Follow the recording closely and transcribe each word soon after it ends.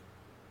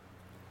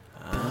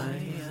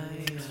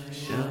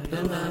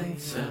the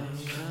lights out.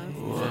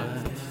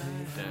 What?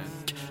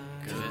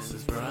 Cause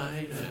it's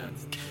bright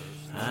and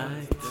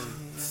high.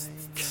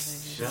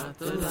 Shut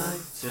the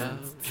lights out.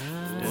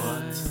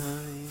 What?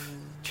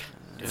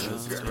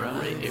 Cause it's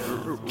bright.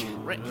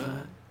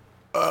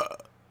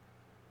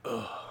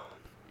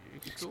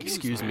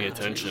 Excuse me,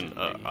 attention.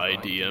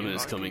 IDM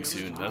is coming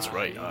soon. That's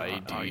right,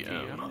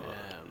 IDM.